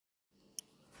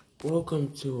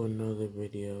Welcome to another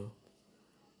video.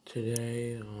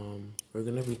 Today, we're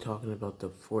gonna be talking about the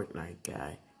Fortnite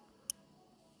guy.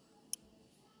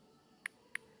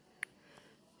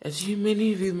 As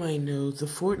many of you might know, the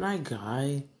Fortnite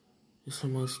guy is the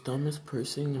most dumbest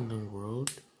person in the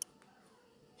world.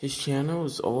 His channel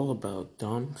is all about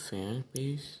dumb fan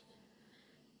base.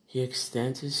 He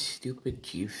extends his stupid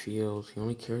G fields. He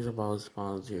only cares about his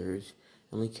sponsors.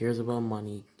 He only cares about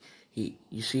money.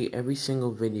 You see every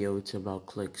single video, it's about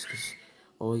clicks. Cause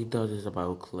all he does is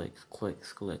about clicks,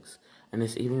 clicks, clicks. And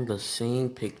it's even the same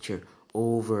picture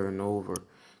over and over.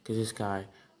 Cause this guy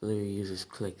literally uses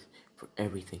clicks for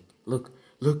everything. Look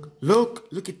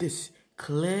at this.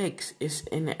 Clicks. It's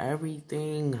in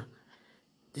everything.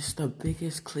 This is the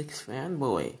biggest clicks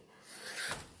fanboy.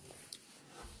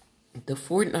 The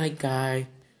Fortnite guy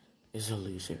is a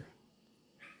loser.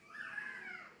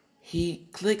 He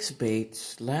clicks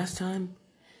baits. Last time,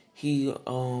 he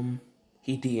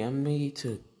DM'd me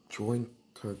to join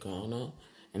Kurgana,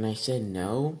 and I said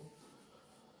no.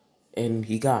 And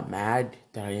he got mad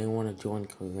that I didn't want to join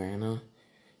Kurgana,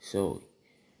 so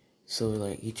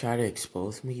he tried to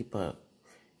expose me, but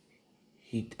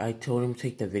I told him to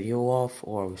take the video off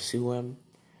or I would sue him,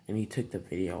 and he took the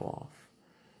video off.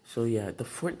 So yeah, the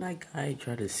Fortnite guy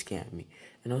tried to scam me.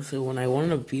 And also, when I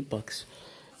wanted a V-Bucks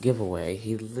giveaway,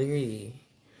 he literally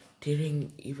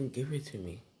didn't even give it to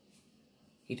me.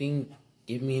 He didn't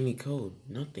give me any code,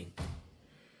 nothing.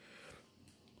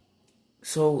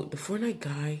 So, the Fortnite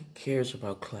guy cares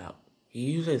about clout. He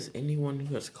uses anyone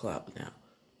who has clout now.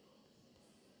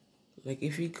 Like,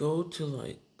 if you go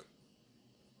to,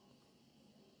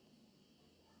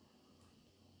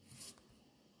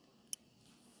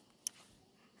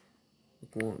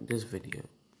 this video.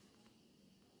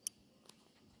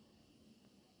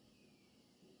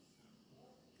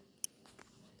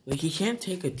 Like, you can't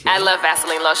take a joke. I love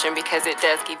Vaseline lotion because it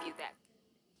does give you that.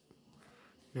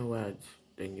 No ads.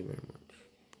 Thank you very much.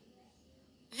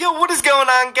 Yo, what is going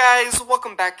on, guys?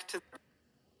 Welcome back to...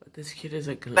 But this kid is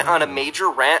on a major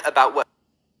rant about what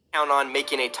count on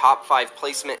making a top 5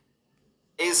 placement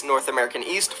is North American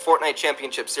East Fortnite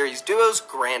Championship Series Duos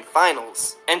Grand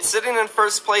Finals. And sitting in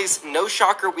first place, no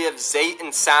shocker, we have Zayt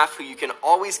and Saf, who you can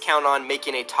always count on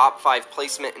making a top 5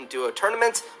 placement in duo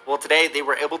tournaments. Well, today they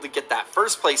were able to get that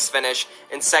first place finish.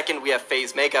 And second, we have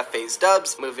FaZe Mega, FaZe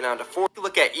Dubs. Moving on to fourth,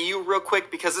 look at EU real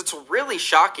quick because it's really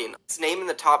shocking. Its name in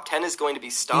the top 10 is going to be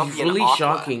Stompy and really Aqua.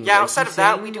 shocking. Yeah, outside of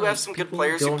that, we do have some good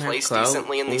players who place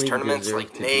decently in these tournaments,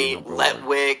 like Nate,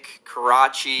 Letwick,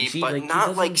 Karachi, but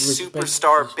not like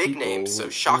superstar big names. So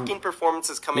shocking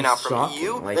performances coming out from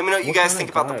EU. Let me know what you guys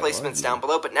think about the placements down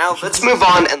below. But now let's move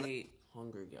on and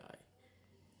Hunger guy.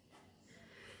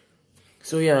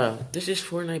 So yeah, this is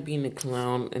Fortnite being a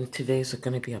clown, and today's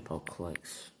gonna be about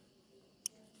ClIX.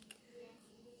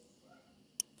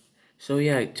 So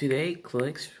yeah, today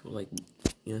ClIX, like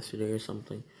yesterday or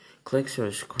something, ClIX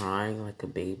was crying like a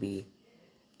baby.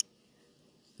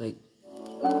 Like,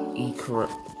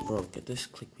 bro, get this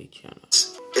clickbait channel.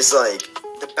 It's like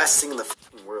the best thing in the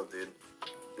fucking world, dude.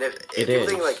 And if you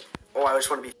think like, oh, I just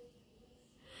want to be.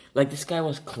 Like, this guy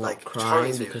was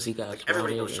crying because he got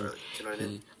everybody knows Charlotte. You know what I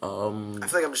mean? I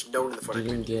feel like I'm just known in the Fortnite.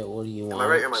 Didn't get what he wants. Am I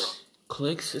right or am I wrong?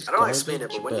 ClIX is I don't want to explain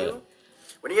it, but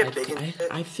when you get big into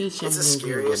it, I feel it's the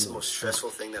scariest, most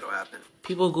stressful thing that'll happen.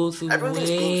 People go through everyone thinks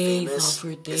being famous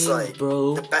tougher things, is like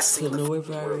bro. the best thing in the world,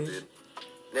 dude.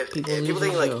 People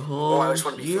think like, oh, I just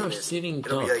want to be you're famous. Sitting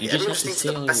duck. Like, you just have to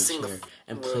sit on your chair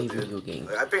and play video games.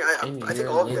 Like, I think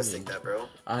all of you guys think that, bro.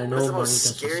 I know money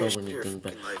doesn't solve anything,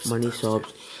 but money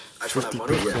solves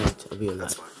 50% of your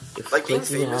life. If like being ClIX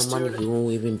didn't have money, he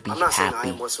won't even be I'm not saying I happy.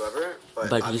 am whatsoever,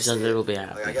 but he's a little bit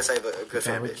happy. Like, I guess I have a good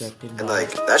fan base. And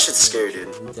like, that shit's scary,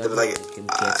 dude. Like,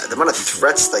 the amount of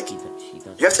threats, like, you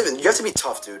have to be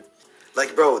tough, dude.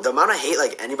 Like, bro, the amount of hate,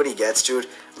 like, anybody gets, dude,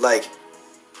 like,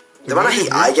 the amount of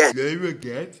hate I get,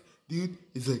 dude,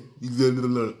 it's like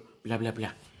blah blah blah.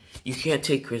 You can't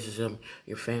take criticism.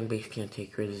 Your fan base can't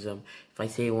take criticism. If I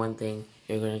say one thing,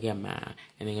 you're gonna get mad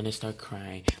and they're gonna start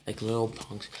crying like little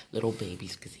punks, little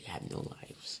babies, because they have no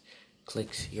lives.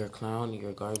 ClIX, you're a clown.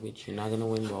 You're garbage. You're not gonna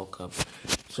win World Cup.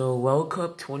 So World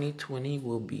Cup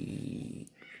 2020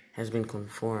 has been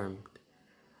confirmed.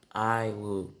 I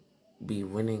will be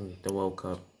winning the World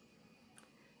Cup.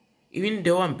 Even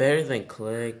though I'm better than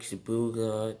ClIX,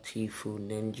 Booga, Tfue,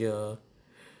 Ninja,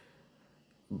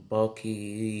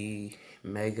 Bucky,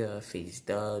 Mega, FaZe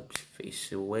Dubs,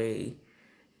 FaZe Away.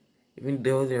 Even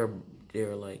though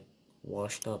they're like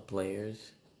washed up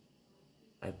players,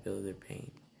 I feel their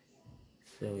pain.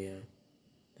 So yeah,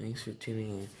 thanks for tuning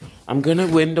in. I'm gonna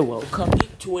win the World Cup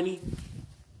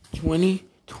 2020.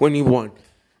 21.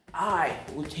 I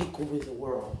will take over the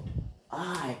world.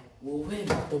 I will win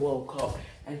the World Cup.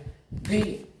 And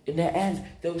they, in the end,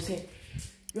 they'll say,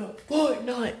 you're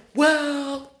Fortnite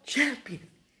World Champion.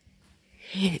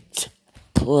 Hit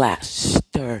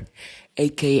Plaster,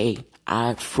 aka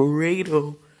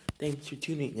Alfredo. Thanks for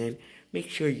tuning in. Make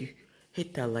sure you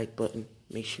hit that like button.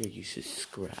 Make sure you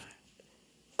subscribe.